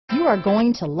you are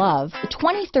going to love the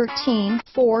 2013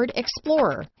 Ford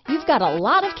Explorer. You've got a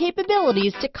lot of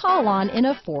capabilities to call on in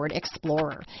a Ford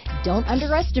Explorer. Don't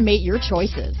underestimate your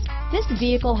choices. This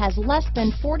vehicle has less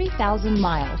than 40,000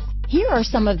 miles. Here are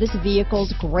some of this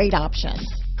vehicle's great options: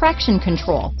 traction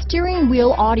control, steering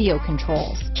wheel audio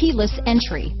controls, keyless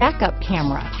entry, backup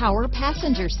camera, power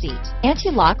passenger seat,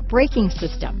 anti-lock braking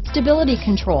system, stability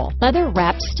control,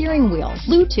 leather-wrapped steering wheel,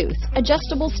 Bluetooth,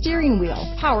 adjustable steering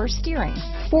wheel, power steering,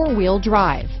 four-wheel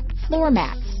drive, floor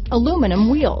mats, aluminum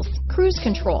wheels, cruise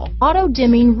control,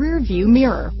 auto-dimming rear-view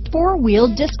mirror,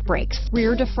 four-wheel disc brakes,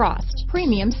 rear defrost,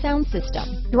 premium sound system.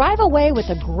 Drive away with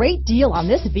a great deal on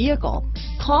this vehicle.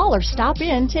 Call or stop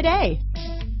in today.